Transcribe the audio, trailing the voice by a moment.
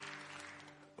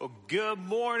Well, good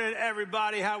morning,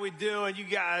 everybody. How we doing? You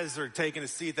guys are taking a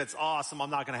seat. That's awesome.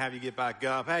 I'm not going to have you get back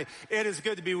up. Hey, it is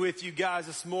good to be with you guys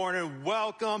this morning.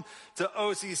 Welcome to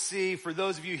OCC. For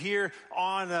those of you here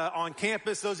on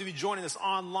campus, those of you joining us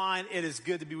online, it is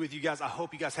good to be with you guys. I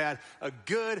hope you guys had a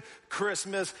good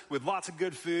Christmas with lots of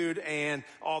good food and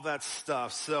all that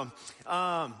stuff. So,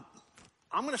 I'm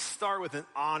going to start with an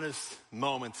honest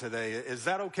moment today. Is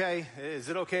that okay? Is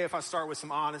it okay if I start with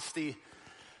some honesty?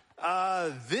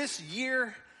 This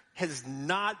year has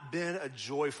not been a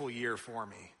joyful year for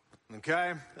me.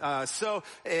 Okay. So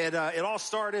it all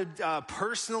started,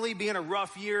 personally being a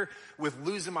rough year with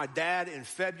losing my dad in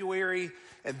February.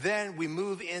 And then we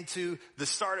move into the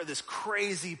start of this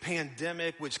crazy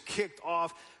pandemic, which kicked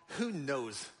off who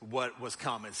knows what was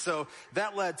coming. So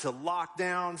that led to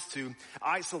lockdowns, to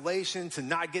isolation, to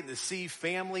not getting to see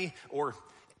family or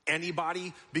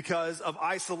anybody because of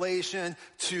isolation,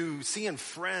 to seeing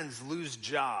friends lose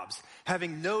jobs,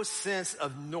 having no sense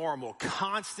of normal,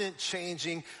 constant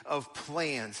changing of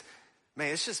plans.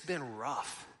 Man, it's just been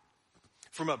rough.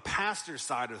 From a pastor's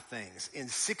side of things, in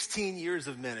 16 years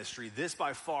of ministry, this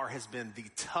by far has been the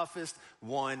toughest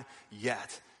one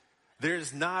yet.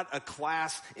 There's not a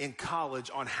class in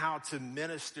college on how to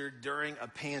minister during a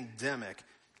pandemic.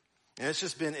 And it's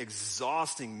just been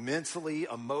exhausting mentally,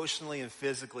 emotionally, and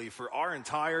physically for our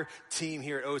entire team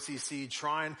here at OCC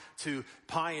trying to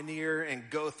pioneer and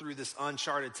go through this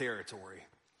uncharted territory.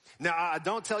 Now, I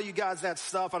don't tell you guys that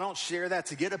stuff. I don't share that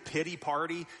to get a pity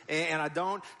party. And I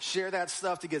don't share that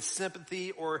stuff to get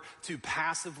sympathy or to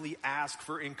passively ask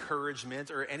for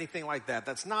encouragement or anything like that.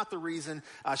 That's not the reason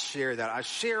I share that. I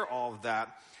share all of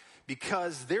that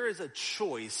because there is a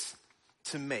choice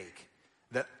to make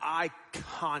that I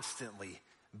constantly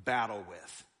battle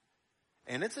with.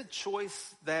 And it's a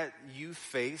choice that you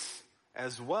face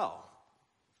as well.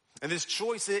 And this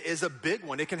choice is a big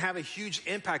one. It can have a huge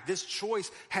impact. This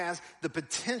choice has the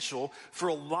potential for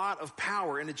a lot of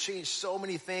power and to change so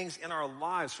many things in our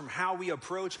lives, from how we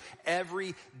approach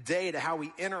every day to how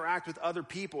we interact with other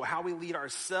people, how we lead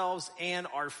ourselves and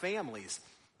our families.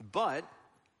 But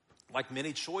like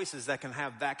many choices that can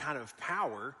have that kind of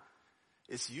power,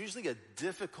 it's usually a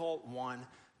difficult one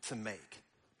to make.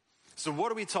 So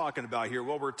what are we talking about here?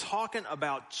 Well, we're talking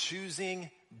about choosing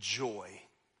joy.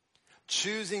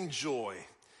 Choosing joy.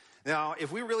 Now,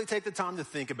 if we really take the time to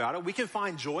think about it, we can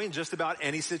find joy in just about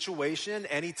any situation,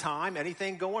 any time,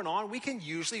 anything going on. We can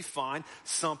usually find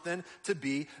something to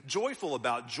be joyful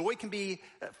about. Joy can be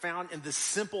found in the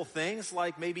simple things,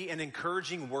 like maybe an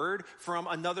encouraging word from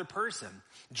another person.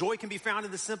 Joy can be found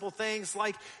in the simple things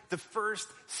like the first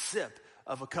sip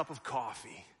of a cup of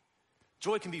coffee.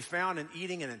 Joy can be found in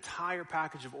eating an entire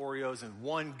package of Oreos in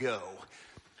one go.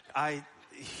 I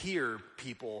hear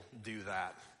people do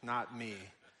that, not me.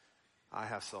 I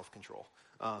have self-control.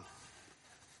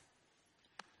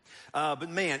 But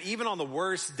man, even on the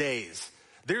worst days,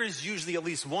 there is usually at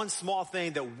least one small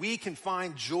thing that we can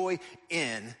find joy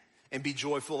in and be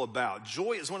joyful about.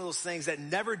 Joy is one of those things that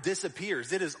never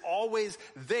disappears. It is always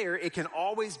there. It can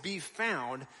always be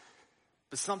found.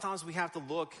 But sometimes we have to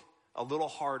look a little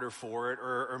harder for it,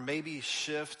 or maybe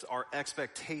shift our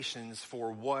expectations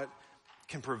for what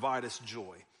can provide us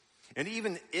joy. And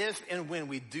even if and when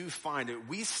we do find it,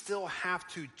 we still have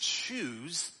to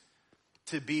choose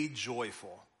to be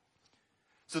joyful.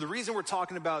 So the reason we're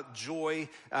talking about joy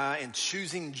and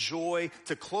choosing joy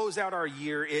to close out our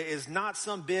year is not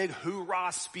some big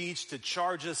hoorah speech to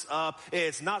charge us up.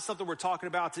 It's not something we're talking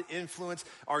about to influence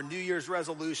our New Year's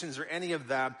resolutions or any of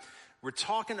that. We're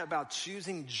talking about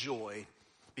choosing joy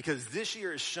because this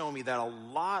year has shown me that a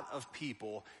lot of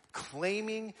people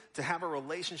claiming to have a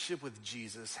relationship with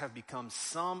Jesus have become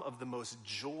some of the most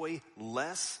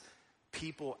joyless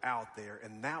people out there.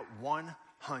 And that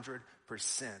 100%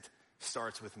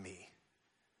 starts with me.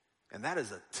 And that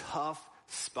is a tough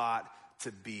spot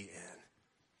to be in.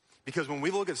 Because when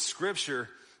we look at Scripture,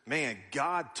 man,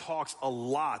 God talks a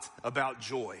lot about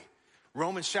joy.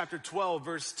 Romans chapter 12,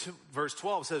 verse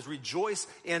 12 says, rejoice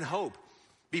in hope.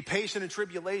 Be patient in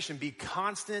tribulation. Be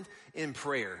constant in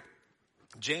prayer.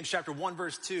 James chapter 1,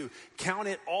 verse 2, count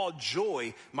it all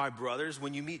joy, my brothers,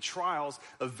 when you meet trials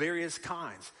of various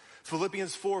kinds.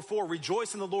 Philippians 4:4,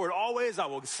 rejoice in the Lord always. I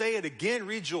will say it again,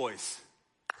 rejoice.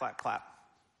 Clap, clap.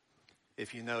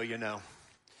 If you know, you know.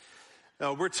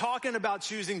 Now, we're talking about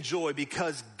choosing joy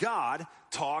because God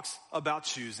talks about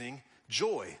choosing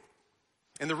joy.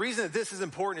 And the reason that this is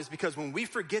important is because when we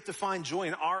forget to find joy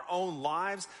in our own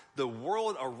lives, the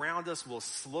world around us will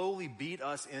slowly beat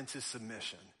us into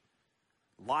submission.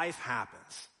 Life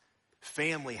happens.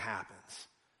 Family happens.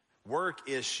 work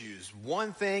issues,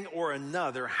 one thing or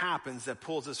another happens that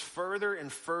pulls us further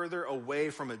and further away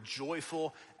from a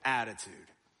joyful attitude.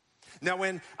 Now,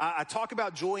 when I talk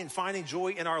about joy and finding joy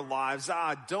in our lives,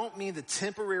 I don't mean the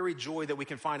temporary joy that we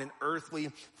can find in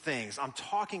earthly things. I'm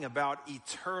talking about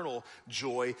eternal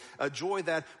joy, a joy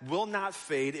that will not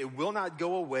fade, it will not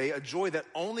go away, a joy that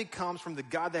only comes from the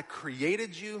God that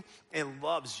created you and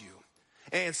loves you.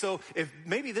 And so if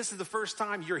maybe this is the first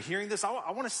time you're hearing this,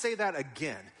 I want to say that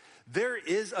again. There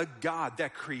is a God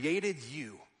that created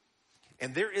you,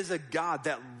 and there is a God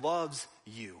that loves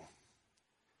you.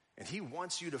 And he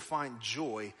wants you to find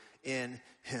joy in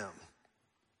him.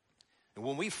 And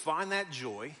when we find that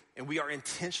joy and we are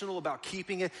intentional about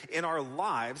keeping it in our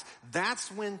lives,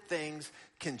 that's when things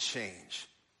can change.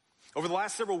 Over the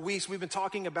last several weeks, we've been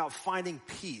talking about finding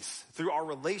peace through our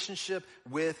relationship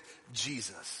with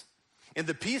Jesus. And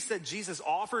the peace that Jesus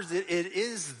offers, it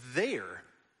is there.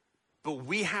 But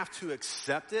we have to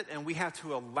accept it and we have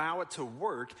to allow it to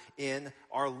work in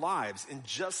our lives. And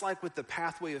just like with the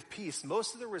pathway of peace,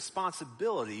 most of the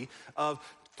responsibility of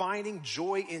finding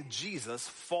joy in Jesus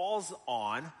falls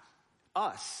on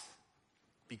us,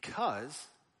 because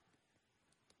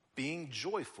being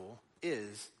joyful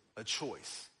is a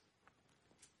choice.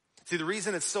 See, the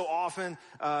reason it's so often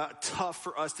tough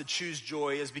for us to choose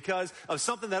joy is because of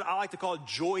something that I like to call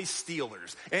joy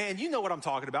stealers. And you know what I'm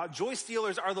talking about. Joy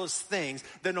stealers are those things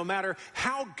that no matter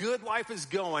how good life is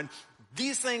going,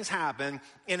 these things happen,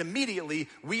 and immediately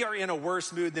we are in a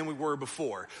worse mood than we were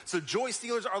before. So joy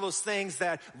stealers are those things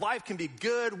that life can be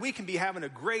good, we can be having a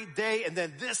great day, and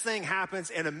then this thing happens,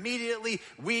 and immediately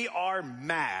we are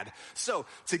mad. So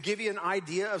to give you an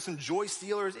idea of some joy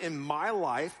stealers in my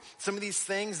life, some of these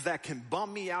things that can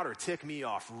bum me out or tick me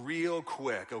off real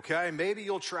quick, okay? Maybe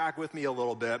you'll track with me a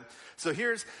little bit. So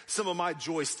here's some of my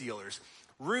joy stealers.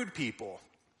 Rude people,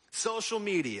 social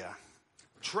media,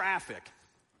 traffic,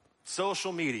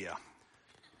 social media,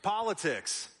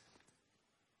 politics.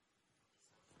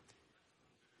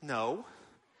 No.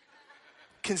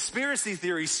 Conspiracy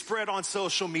theories spread on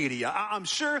social media. I'm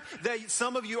sure that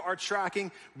some of you are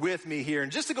tracking with me here.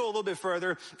 And just to go a little bit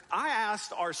further, I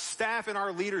asked our staff and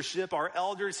our leadership, our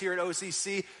elders here at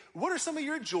OCC, what are some of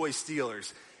your joy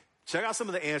stealers? Check out some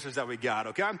of the answers that we got,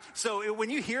 okay? So when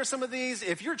you hear some of these,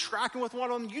 if you're tracking with one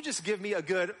of them, you just give me a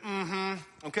good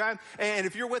okay? And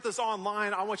if you're with us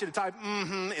online, I want you to type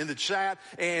in the chat,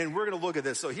 and we're going to look at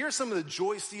this. So here's some of the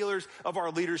joy stealers of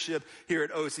our leadership here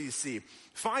at OCC.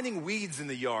 Finding weeds in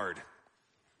the yard.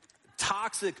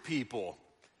 Toxic people.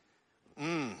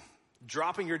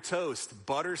 Dropping your toast,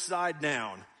 butter side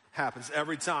down. Happens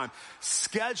every time.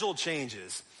 Schedule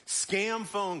changes, scam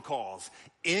phone calls,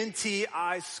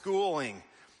 NTI schooling,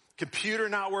 computer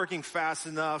not working fast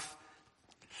enough,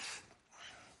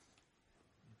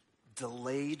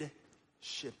 delayed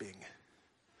shipping.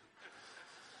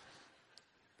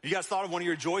 You guys thought of one of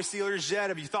your joy stealers yet?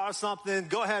 Have you thought of something?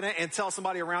 Go ahead and tell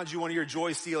somebody around you one of your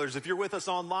joy stealers. If you're with us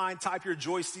online, type your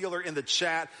joy stealer in the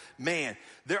chat. Man,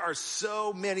 there are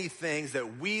so many things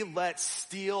that we let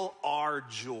steal our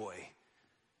joy.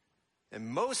 And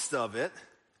most of it,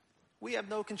 we have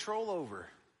no control over.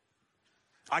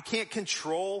 I can't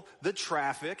control the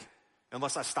traffic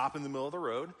unless I stop in the middle of the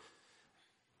road.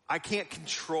 I can't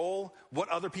control what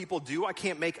other people do. I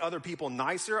can't make other people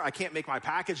nicer. I can't make my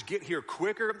package get here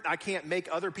quicker. I can't make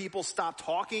other people stop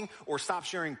talking or stop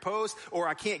sharing posts, or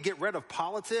I can't get rid of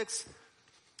politics.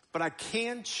 But I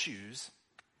can choose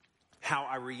how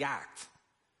I react.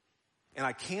 And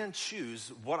I can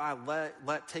choose what I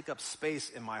let take up space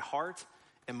in my heart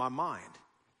and my mind.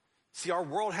 See, our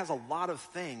world has a lot of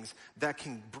things that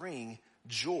can bring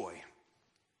joy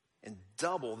and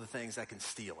double the things that can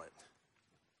steal it.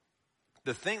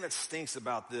 The thing that stinks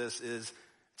about this is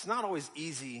it's not always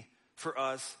easy for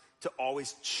us to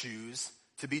always choose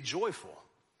to be joyful.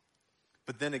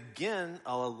 But then again,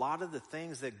 a lot of the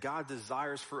things that God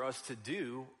desires for us to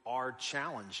do are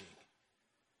challenging.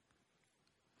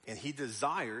 And he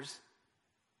desires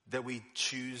that we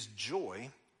choose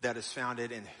joy that is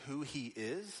founded in who he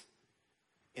is,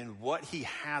 in what he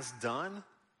has done,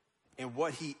 and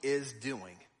what he is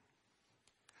doing.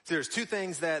 So there's two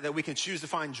things that we can choose to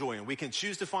find joy in. We can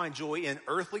choose to find joy in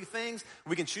earthly things.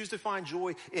 We can choose to find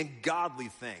joy in godly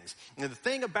things. And the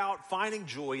thing about finding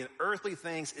joy in earthly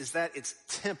things is that it's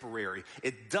temporary.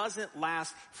 It doesn't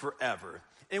last forever.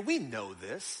 And we know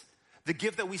this. The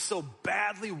gift that we so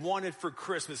badly wanted for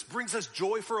Christmas brings us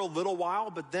joy for a little while,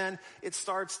 but then it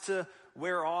starts to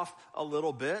wear off a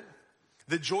little bit.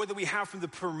 The joy that we have from the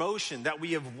promotion that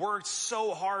we have worked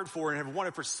so hard for and have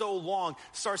wanted for so long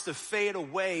starts to fade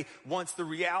away once the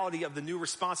reality of the new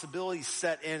responsibilities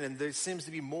set in, and there seems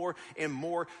to be more and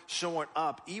more showing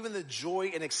up. Even the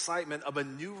joy and excitement of a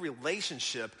new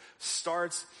relationship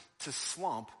starts to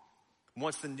slump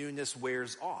once the newness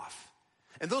wears off.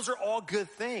 And those are all good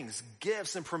things.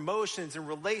 Gifts and promotions and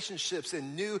relationships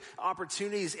and new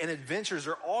opportunities and adventures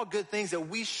are all good things that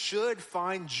we should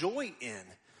find joy in.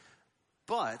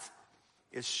 But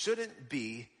it shouldn't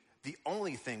be the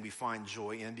only thing we find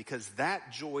joy in, because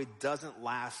that joy doesn't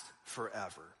last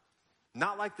forever.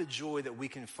 Not like the joy that we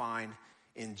can find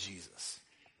in Jesus.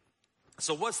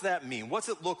 So what's that mean? What's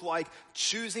it look like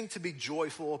choosing to be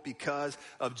joyful because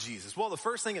of Jesus? Well, the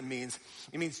first thing it means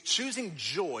choosing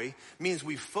joy means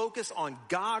we focus on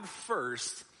God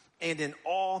first and in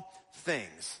all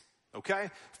things. Okay?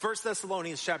 1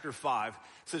 Thessalonians chapter 5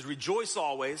 says, rejoice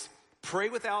always, pray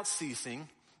without ceasing,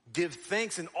 give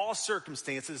thanks in all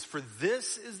circumstances, for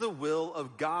this is the will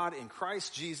of God in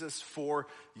Christ Jesus for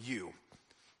you.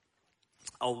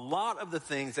 A lot of the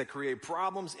things that create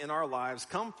problems in our lives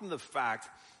come from the fact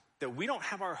that we don't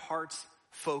have our hearts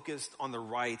focused on the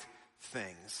right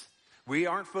things. We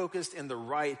aren't focused in the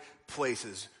right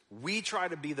places. We try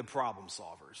to be the problem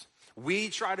solvers. We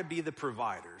try to be the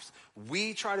providers.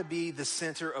 We try to be the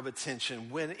center of attention,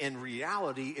 when in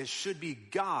reality it should be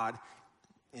God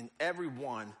in every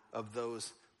one of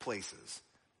those places.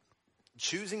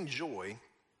 Choosing joy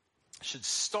should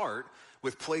start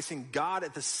with placing God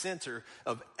at the center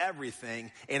of everything,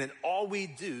 and in all we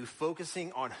do,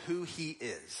 focusing on who he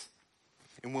is.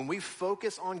 And when we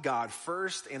focus on God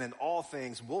first and in all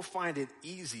things, we'll find it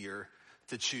easier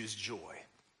to choose joy.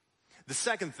 The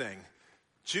second thing,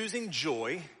 choosing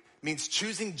joy means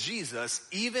choosing Jesus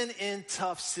even in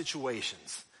tough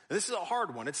situations. And this is a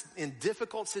hard one. It's in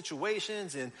difficult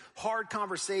situations, in hard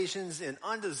conversations, in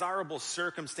undesirable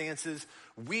circumstances.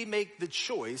 We make the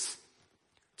choice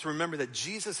to remember that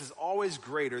Jesus is always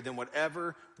greater than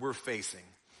whatever we're facing.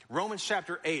 Romans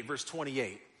chapter 8, verse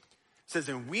 28 says,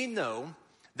 and we know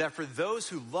that for those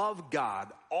who love God,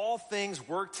 all things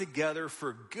work together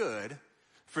for good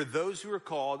for those who are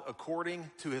called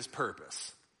according to his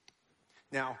purpose.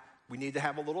 Now, we need to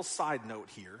have a little side note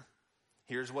here.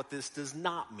 Here's what this does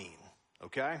not mean.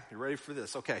 Okay, you ready for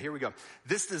this? Okay, here we go.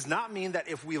 This does not mean that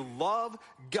if we love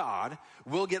God,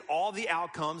 we'll get all the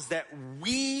outcomes that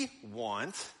we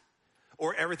want,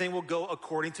 or everything will go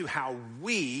according to how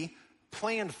we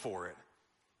planned for it.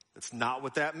 That's not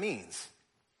what that means.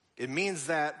 It means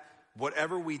that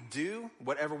whatever we do,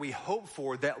 whatever we hope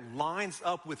for that lines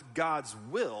up with God's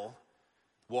will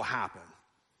happen.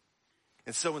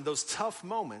 And so in those tough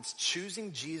moments,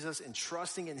 choosing Jesus and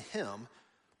trusting in him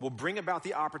will bring about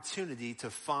the opportunity to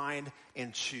find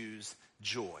and choose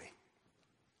joy.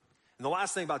 And the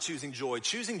last thing about choosing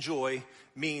joy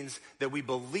means that we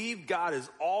believe God is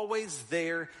always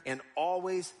there and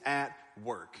always at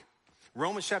work.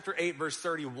 Romans chapter 8, verse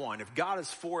 31, if God is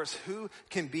for us, who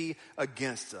can be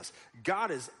against us?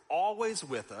 God is always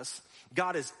with us.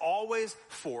 God is always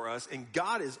for us, and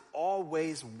God is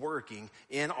always working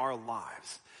in our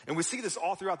lives. And we see this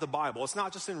all throughout the Bible. It's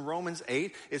not just in Romans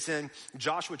 8. It's in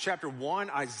Joshua chapter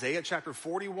 1, Isaiah chapter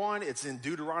 41. It's in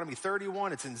Deuteronomy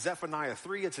 31. It's in Zephaniah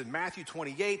 3. It's in Matthew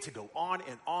 28, to go on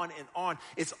and on and on.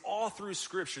 It's all through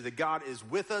Scripture that God is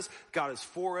with us. God is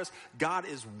for us. God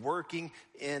is working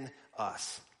in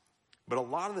us. But a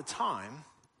lot of the time,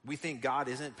 we think God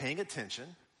isn't paying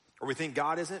attention, or we think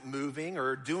God isn't moving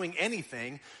or doing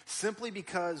anything simply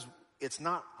because it's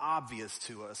not obvious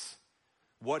to us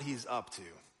what he's up to.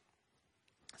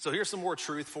 So here's some more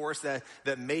truth for us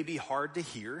that may be hard to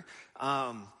hear.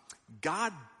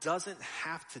 God doesn't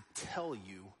have to tell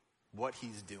you what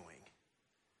he's doing.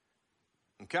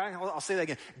 Okay, I'll say that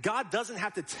again. God doesn't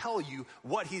have to tell you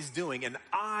what he's doing, and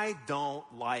I don't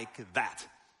like that.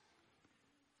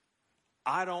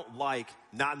 I don't like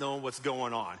not knowing what's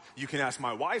going on. You can ask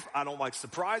my wife. I don't like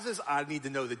surprises. I need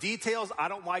to know the details. I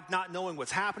don't like not knowing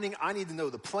what's happening. I need to know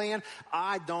the plan.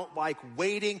 I don't like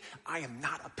waiting. I am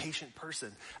not a patient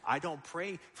person. I don't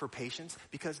pray for patience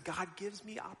because God gives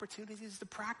me opportunities to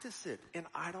practice it, and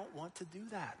I don't want to do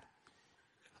that.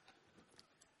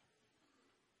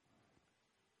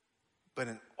 But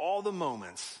in all the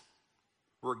moments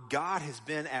where God has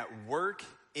been at work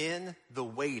in the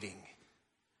waiting,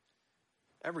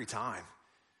 every time,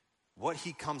 what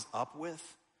he comes up with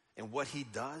and what he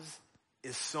does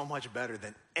is so much better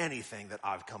than anything that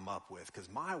I've come up with, because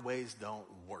my ways don't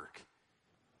work.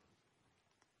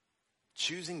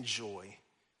 Choosing joy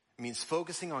means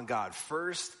focusing on God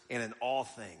first and in all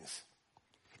things.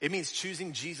 It means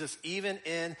choosing Jesus even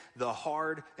in the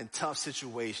hard and tough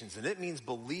situations. And it means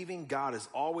believing God is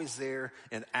always there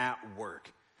and at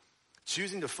work.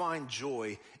 Choosing to find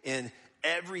joy in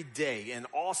every day, in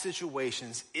all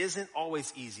situations, isn't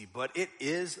always easy, but it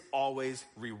is always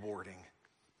rewarding.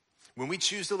 When we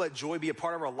choose to let joy be a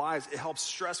part of our lives, it helps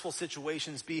stressful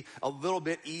situations be a little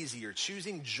bit easier.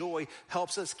 Choosing joy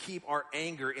helps us keep our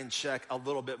anger in check a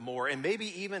little bit more, and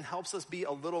maybe even helps us be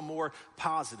a little more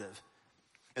positive.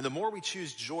 And the more we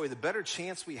choose joy, the better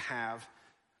chance we have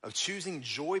of choosing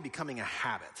joy becoming a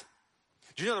habit.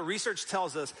 Do you know the research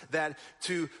tells us that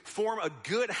to form a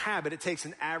good habit, it takes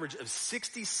an average of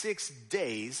 66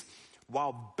 days,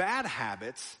 while bad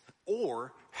habits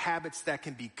or habits that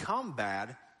can become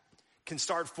bad can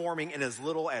start forming in as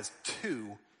little as 2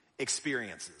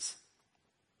 experiences.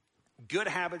 Good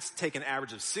habits take an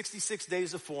average of 66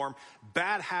 days to form.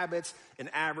 Bad habits, an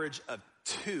average of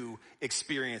 2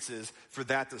 experiences for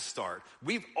that to start.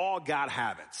 We've all got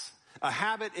habits. A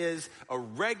habit is a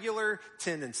regular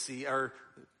tendency, or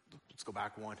let's go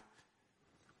back one.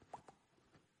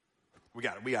 We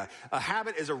got it. A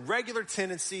habit is a regular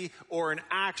tendency or an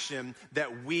action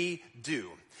that we do,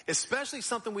 especially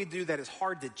something we do that is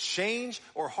hard to change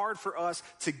or hard for us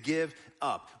to give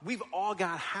up. We've all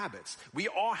got habits. We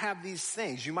all have these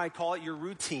things. You might call it your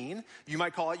routine. You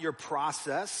might call it your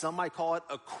process. Some might call it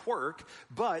a quirk,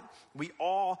 but we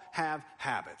all have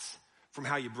habits. From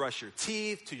how you brush your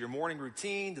teeth, to your morning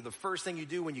routine, to the first thing you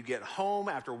do when you get home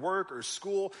after work or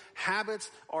school, habits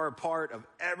are a part of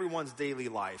everyone's daily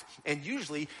life. And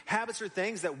usually, habits are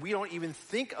things that we don't even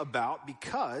think about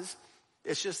because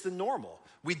it's just the normal.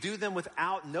 We do them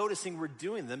without noticing we're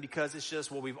doing them because it's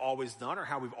just what we've always done or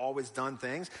how we've always done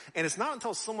things. And it's not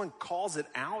until someone calls it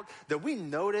out that we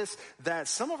notice that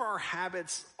some of our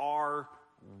habits are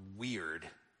weird.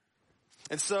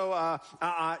 And so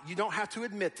you don't have to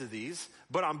admit to these,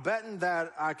 but I'm betting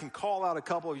that I can call out a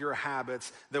couple of your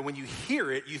habits that when you hear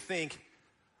it, you think,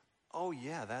 oh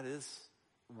yeah, that is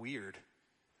weird.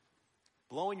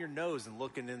 Blowing your nose and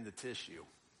looking in the tissue.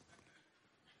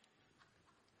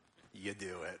 You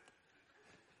do it.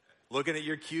 Looking at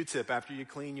your Q-tip after you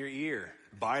clean your ear.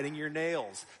 Biting your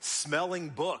nails. Smelling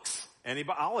books.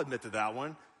 Anybody? I'll admit to that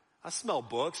one. I smell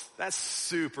books. That's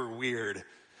super weird.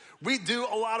 We do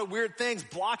a lot of weird things,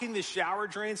 blocking the shower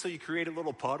drain so you create a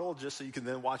little puddle just so you can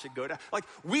then watch it go down. Like,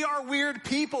 we are weird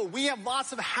people. We have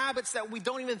lots of habits that we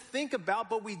don't even think about,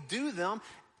 but we do them,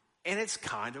 and it's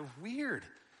kind of weird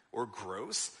or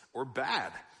gross or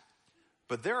bad.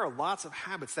 But there are lots of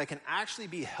habits that can actually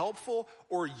be helpful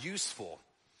or useful.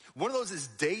 One of those is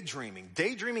daydreaming.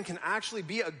 Daydreaming can actually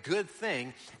be a good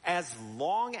thing as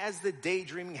long as the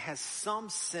daydreaming has some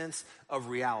sense of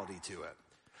reality to it.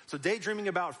 So daydreaming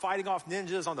about fighting off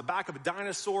ninjas on the back of a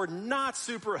dinosaur, not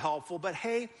super helpful, but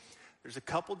hey, there's a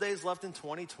couple days left in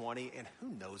 2020, and who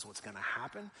knows what's going to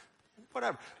happen?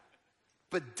 Whatever.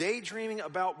 But daydreaming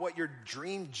about what your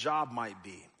dream job might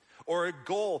be, or a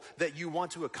goal that you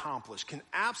want to accomplish, can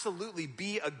absolutely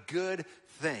be a good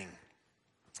thing.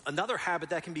 Another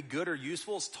habit that can be good or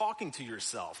useful is talking to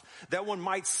yourself. That one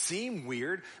might seem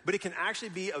weird, but it can actually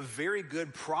be a very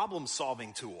good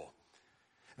problem-solving tool.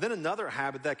 Then another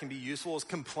habit that can be useful is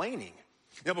complaining.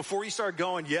 Now, before you start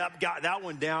going, yep, got that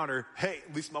one down, or hey,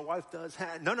 at least my wife does.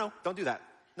 No, don't do that.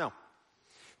 No.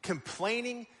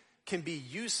 Complaining can be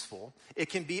useful. It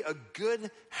can be a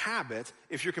good habit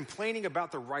if you're complaining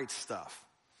about the right stuff.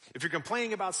 If you're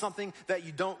complaining about something that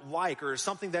you don't like or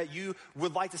something that you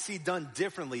would like to see done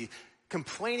differently,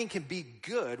 complaining can be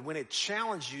good when it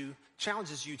challenges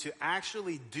you to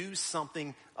actually do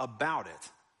something about it.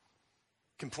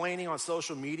 Complaining on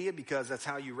social media because that's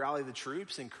how you rally the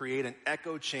troops and create an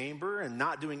echo chamber and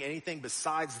not doing anything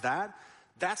besides that,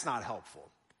 that's not helpful.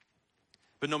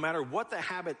 But no matter what the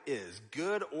habit is,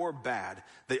 good or bad,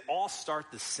 they all start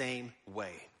the same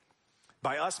way.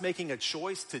 By us making a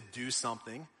choice to do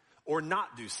something or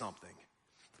not do something.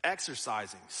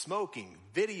 Exercising, smoking,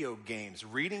 video games,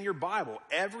 reading your Bible,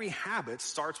 every habit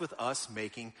starts with us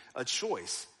making a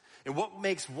choice. And what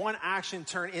makes one action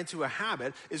turn into a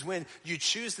habit is when you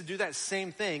choose to do that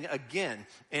same thing again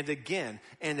and again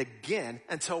and again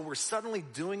until we're suddenly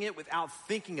doing it without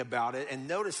thinking about it and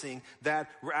noticing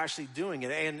that we're actually doing it.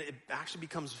 And it actually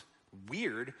becomes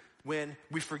weird when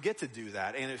we forget to do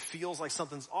that. And it feels like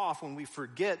something's off when we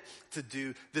forget to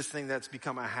do this thing that's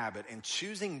become a habit. And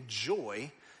choosing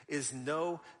joy is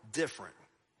no different.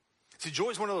 See, joy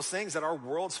is one of those things that our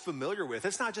world's familiar with.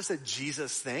 It's not just a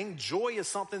Jesus thing. Joy is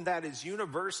something that is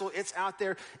universal. It's out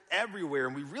there everywhere.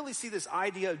 And we really see this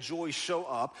idea of joy show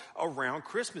up around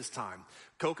Christmas time.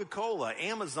 Coca-Cola,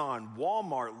 Amazon,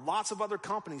 Walmart, lots of other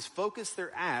companies focus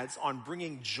their ads on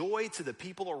bringing joy to the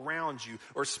people around you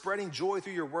or spreading joy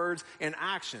through your words and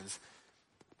actions.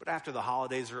 But after the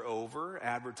holidays are over,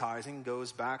 advertising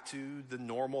goes back to the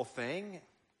normal thing.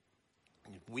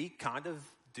 We kind of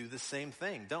do the same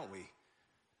thing, don't we?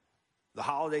 The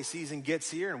holiday season gets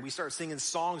here and we start singing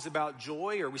songs about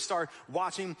joy, or we start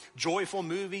watching joyful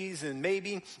movies, and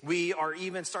maybe we are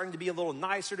even starting to be a little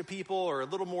nicer to people or a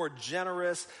little more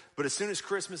generous. But as soon as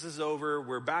Christmas is over,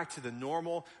 we're back to the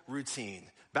normal routine,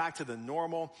 back to the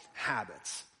normal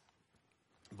habits.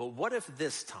 But what if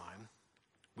this time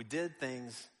we did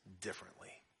things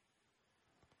differently?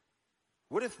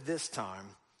 What if this time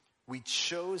we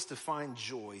chose to find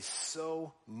joy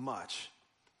so much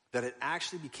that it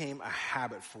actually became a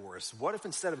habit for us? What if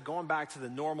instead of going back to the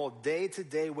normal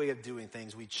day-to-day way of doing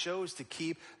things, we chose to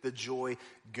keep the joy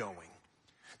going?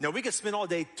 Now, we could spend all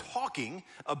day talking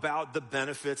about the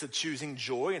benefits of choosing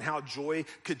joy and how joy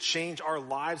could change our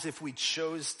lives if we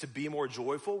chose to be more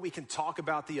joyful. We can talk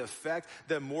about the effect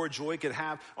that more joy could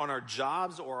have on our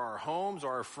jobs or our homes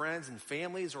or our friends and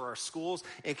families or our schools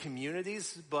and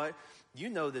communities. But you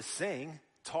know this saying,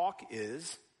 talk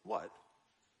is what?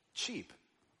 Cheap.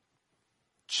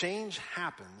 Change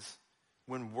happens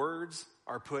when words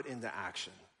are put into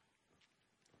action.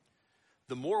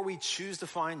 The more we choose to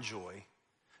find joy,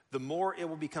 the more it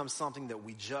will become something that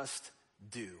we just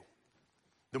do.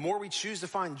 The more we choose to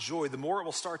find joy, the more it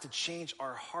will start to change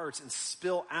our hearts and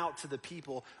spill out to the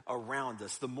people around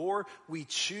us. The more we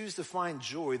choose to find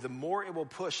joy, the more it will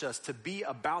push us to be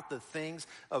about the things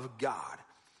of God.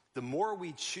 The more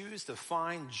we choose to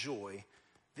find joy,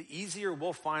 the easier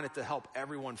we'll find it to help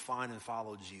everyone find and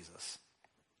follow Jesus.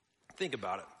 Think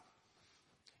about it.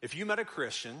 If you met a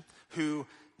Christian who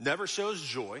never shows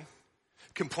joy,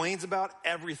 complains about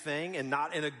everything and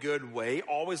not in a good way,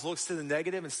 always looks to the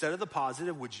negative instead of the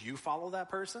positive, would you follow that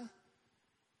person?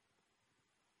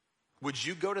 Would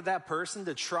you go to that person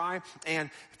to try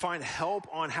and find help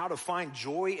on how to find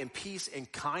joy and peace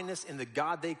and kindness in the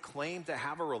God they claim to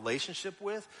have a relationship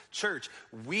with? Church,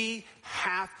 we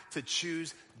have to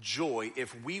choose joy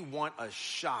if we want a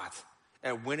shot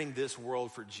at winning this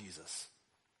world for Jesus.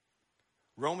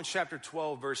 Romans chapter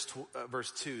 12,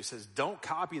 verse 2 says, "Don't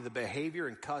copy the behavior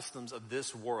and customs of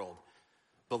this world,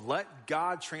 but let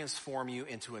God transform you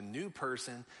into a new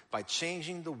person by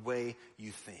changing the way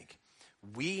you think."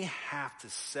 We have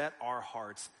to set our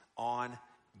hearts on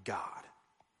God.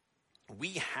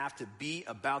 We have to be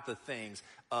about the things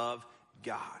of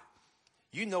God.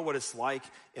 You know what it's like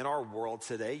in our world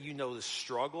today. You know the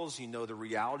struggles. You know the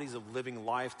realities of living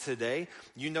life today.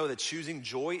 You know that choosing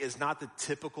joy is not the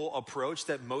typical approach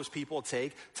that most people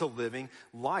take to living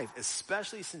life,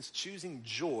 especially since choosing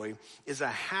joy is a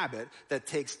habit that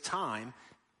takes time,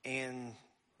 and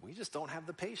we just don't have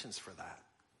the patience for that.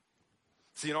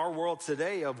 See, in our world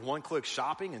today of one-click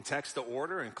shopping and text to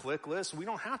order and click lists, we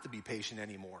don't have to be patient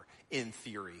anymore, in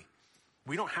theory.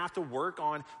 We don't have to work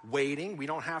on waiting. We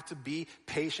don't have to be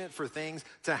patient for things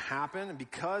to happen. And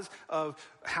because of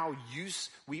how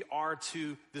used we are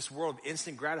to this world of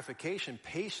instant gratification,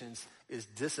 patience is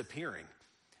disappearing.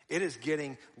 It is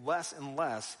getting less and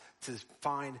less to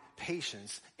find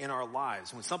patience in our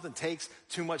lives. When something takes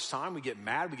too much time, we get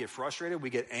mad, we get frustrated,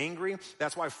 we get angry.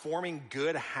 That's why forming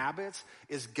good habits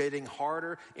is getting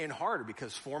harder and harder,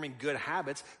 because forming good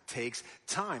habits takes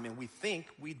time, and we think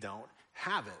we don't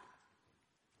have it.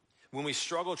 When we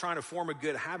struggle trying to form a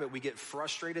good habit, we get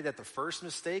frustrated at the first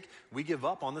mistake, we give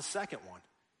up on the second one.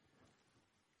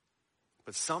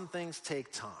 But some things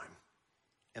take time,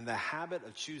 and the habit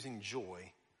of choosing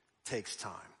joy takes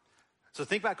time. So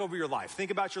think back over your life.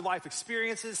 Think about your life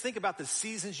experiences. Think about the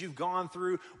seasons you've gone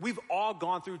through. We've all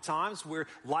gone through times where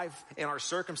life and our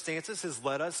circumstances has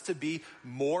led us to be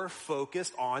more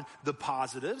focused on the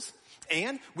positives.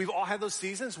 And we've all had those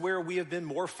seasons where we have been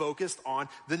more focused on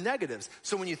the negatives.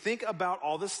 So when you think about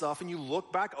all this stuff and you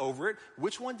look back over it,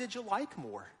 which one did you like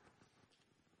more?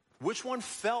 Which one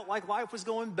felt like life was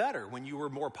going better, when you were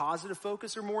more positive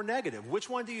focused or more negative? Which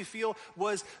one do you feel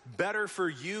was better for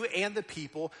you and the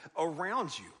people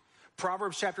around you?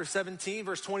 Proverbs chapter 17,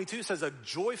 verse 22 says, "A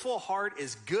joyful heart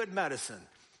is good medicine,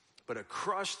 but a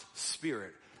crushed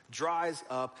spirit dries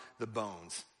up the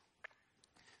bones."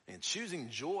 And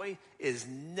choosing joy is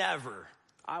never,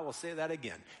 I will say that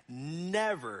again,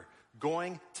 never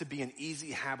going to be an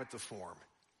easy habit to form.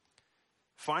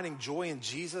 Finding joy in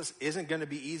Jesus isn't going to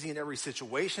be easy in every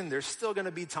situation. There's still going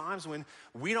to be times when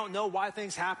we don't know why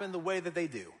things happen the way that they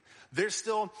do. There's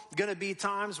still going to be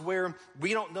times where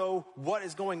we don't know what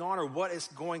is going on or what is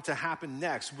going to happen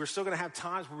next. We're still going to have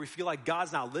times where we feel like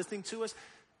God's not listening to us.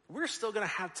 We're still going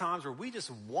to have times where we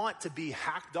just want to be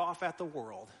hacked off at the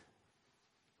world.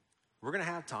 We're going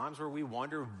to have times where we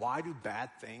wonder, why do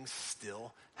bad things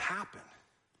still happen?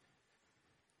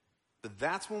 But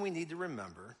that's when we need to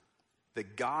remember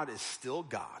that God is still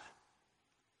God.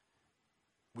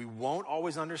 We won't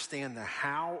always understand the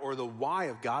how or the why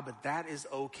of God, but that is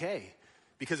okay.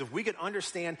 Because if we could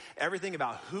understand everything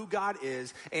about who God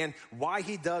is and why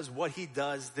he does what he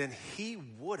does, then he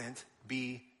wouldn't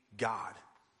be God.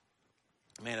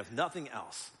 Man, if nothing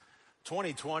else,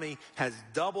 2020 has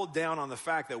doubled down on the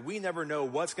fact that we never know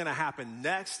what's going to happen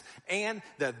next, and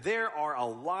that there are a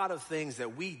lot of things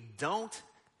that we don't,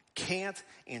 can't,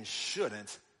 and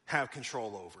shouldn't have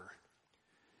control over.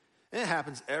 And it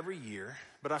happens every year,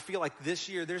 but I feel like this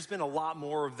year there's been a lot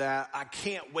more of that I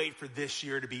can't wait for this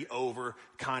year to be over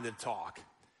kind of talk.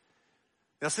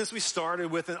 Now, since we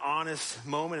started with an honest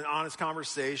moment, an honest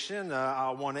conversation,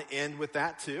 I want to end with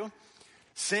that too.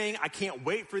 Saying I can't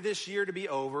wait for this year to be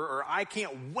over, or I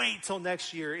can't wait till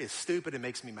next year, is stupid and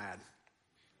makes me mad.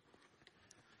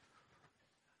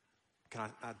 I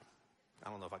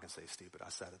don't know if I can say stupid. I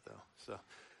said it though. So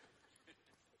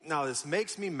now this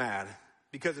makes me mad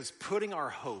because it's putting our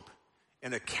hope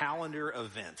in a calendar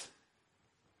event.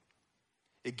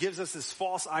 It gives us this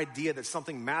false idea that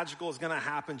something magical is going to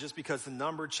happen just because the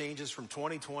number changes from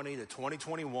 2020 to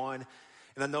 2021.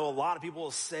 And I know a lot of people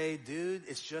will say, dude,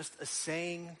 it's just a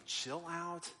saying, chill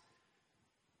out.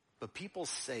 But people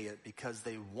say it because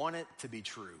they want it to be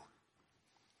true.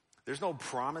 There's no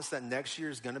promise that next year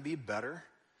is going to be better.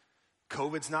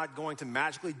 COVID's not going to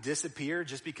magically disappear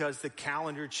just because the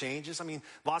calendar changes. I mean,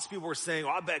 lots of people were saying,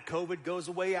 I bet COVID goes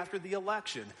away after the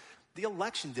election. The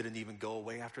election didn't even go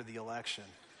away after the election.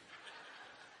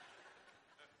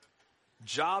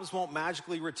 Jobs won't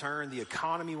magically return. The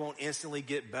economy won't instantly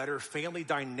get better. Family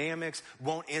dynamics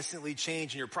won't instantly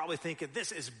change. And you're probably thinking,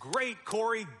 this is great,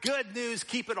 Corey. Good news.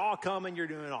 Keep it all coming. You're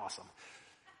doing awesome.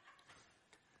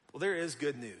 Well, there is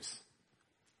good news.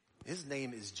 His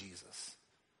name is Jesus.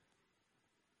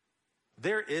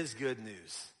 There is good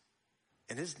news.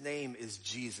 And his name is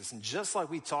Jesus. And just like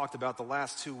we talked about the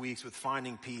last 2 weeks with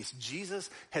finding peace,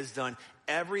 Jesus has done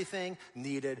everything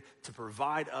needed to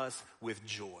provide us with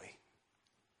joy.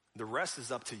 The rest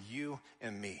is up to you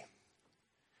and me.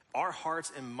 Our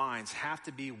hearts and minds have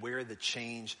to be where the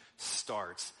change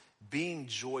starts. Being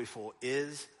joyful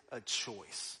is a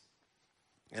choice.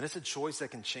 And it's a choice that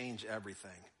can change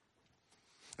everything.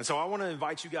 And so I want to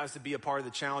invite you guys to be a part of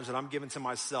the challenge that I'm giving to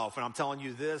myself. And I'm telling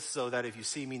you this so that if you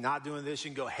see me not doing this,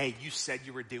 you can go, hey, you said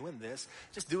you were doing this.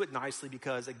 Just do it nicely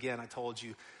because, again, I told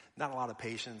you, not a lot of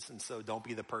patience, and so don't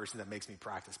be the person that makes me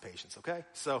practice patience, okay?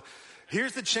 So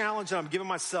here's the challenge that I'm giving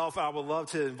myself. I would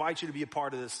love to invite you to be a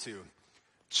part of this too.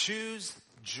 Choose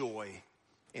joy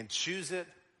and choose it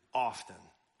often.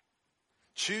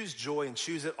 Choose joy and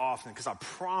choose it often, because I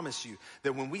promise you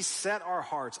that when we set our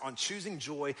hearts on choosing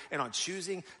joy and on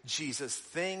choosing Jesus,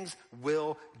 things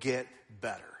will get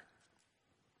better.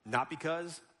 Not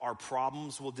because our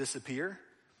problems will disappear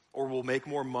or we'll make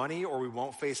more money or we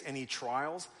won't face any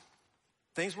trials.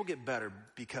 Things will get better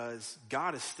because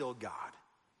God is still God.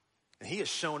 And he has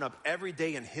shown up every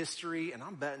day in history, and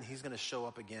I'm betting he's going to show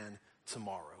up again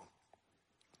tomorrow.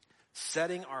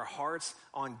 Setting our hearts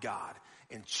on God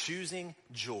and choosing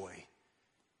joy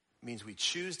means we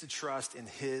choose to trust in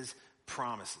his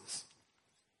promises.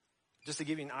 Just to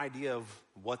give you an idea of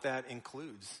what that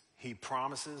includes, he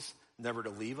promises never to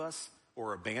leave us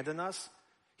or abandon us.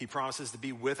 He promises to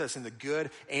be with us in the good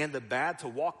and the bad, to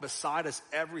walk beside us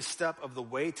every step of the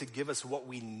way, to give us what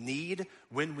we need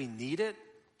when we need it.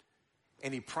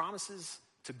 And he promises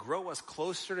to grow us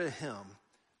closer to him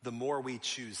the more we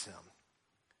choose him.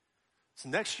 So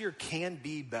next year can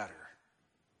be better,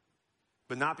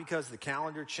 but not because the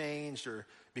calendar changed or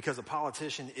because a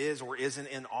politician is or isn't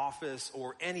in office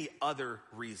or any other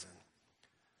reason.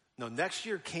 No, next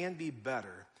year can be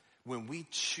better when we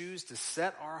choose to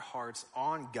set our hearts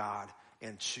on God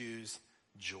and choose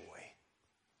joy.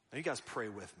 Now you guys pray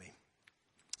with me.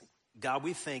 God,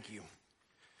 we thank you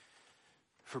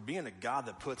for being a God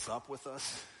that puts up with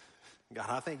us. God,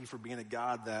 I thank you for being a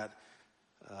God that,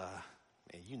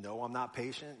 you know I'm not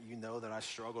patient. You know that I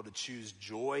struggle to choose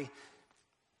joy.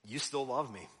 You still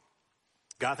love me.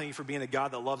 God, thank you for being a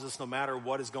God that loves us no matter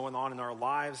what is going on in our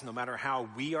lives, no matter how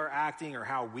we are acting or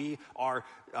how we are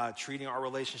treating our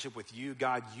relationship with you.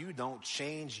 God, you don't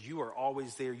change. You are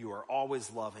always there. You are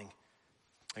always loving.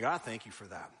 And God, thank you for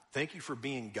that. Thank you for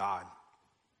being God.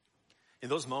 In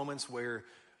those moments where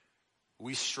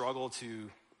we struggle to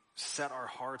set our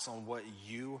hearts on what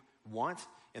you want,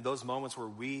 in those moments where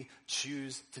we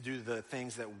choose to do the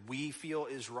things that we feel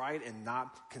is right and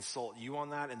not consult you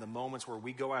on that, in the moments where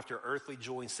we go after earthly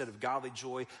joy instead of godly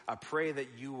joy, I pray that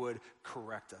you would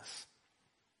correct us.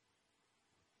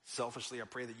 Selfishly, I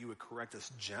pray that you would correct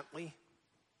us gently.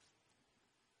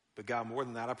 But God, more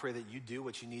than that, I pray that you do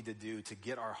what you need to do to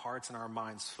get our hearts and our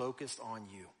minds focused on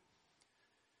you.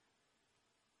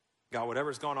 God,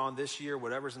 whatever's going on this year,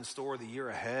 whatever's in store the year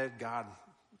ahead, God,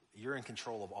 you're in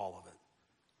control of all of it.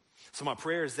 So my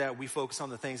prayer is that we focus on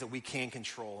the things that we can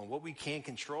control. And what we can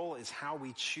control is how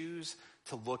we choose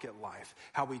to look at life,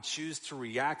 how we choose to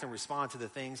react and respond to the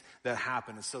things that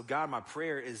happen. And so, God, my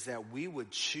prayer is that we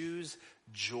would choose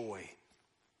joy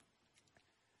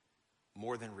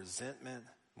more than resentment,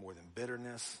 more than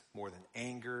bitterness, more than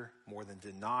anger, more than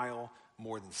denial,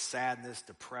 more than sadness,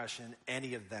 depression,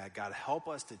 any of that. God, help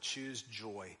us to choose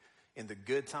joy in the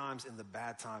good times, in the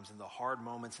bad times, in the hard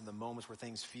moments, in the moments where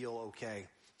things feel okay.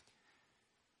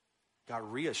 God,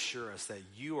 reassure us that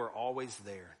you are always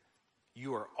there.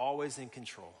 You are always in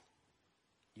control.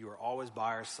 You are always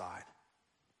by our side.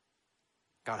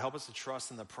 God, help us to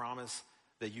trust in the promise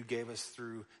that you gave us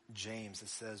through James. It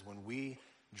says, when we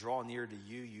draw near to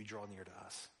you, you draw near to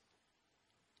us.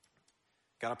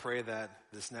 God, I pray that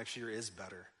this next year is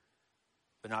better,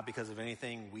 but not because of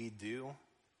anything we do.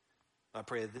 I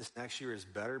pray that this next year is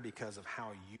better because of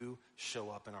how you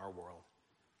show up in our world.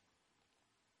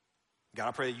 God,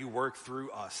 I pray that you work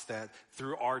through us, that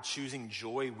through our choosing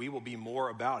joy, we will be more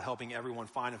about helping everyone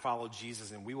find and follow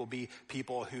Jesus, and we will be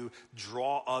people who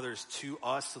draw others to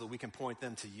us so that we can point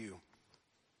them to you.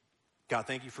 God,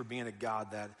 thank you for being a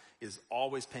God that is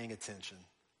always paying attention.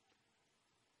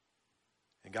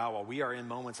 And God, while we are in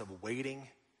moments of waiting,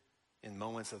 in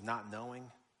moments of not knowing,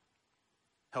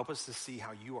 help us to see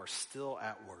how you are still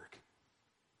at work.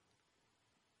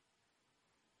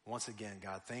 Once again,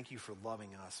 God, thank you for loving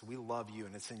us. We love you,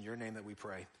 and it's in your name that we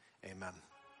pray. Amen.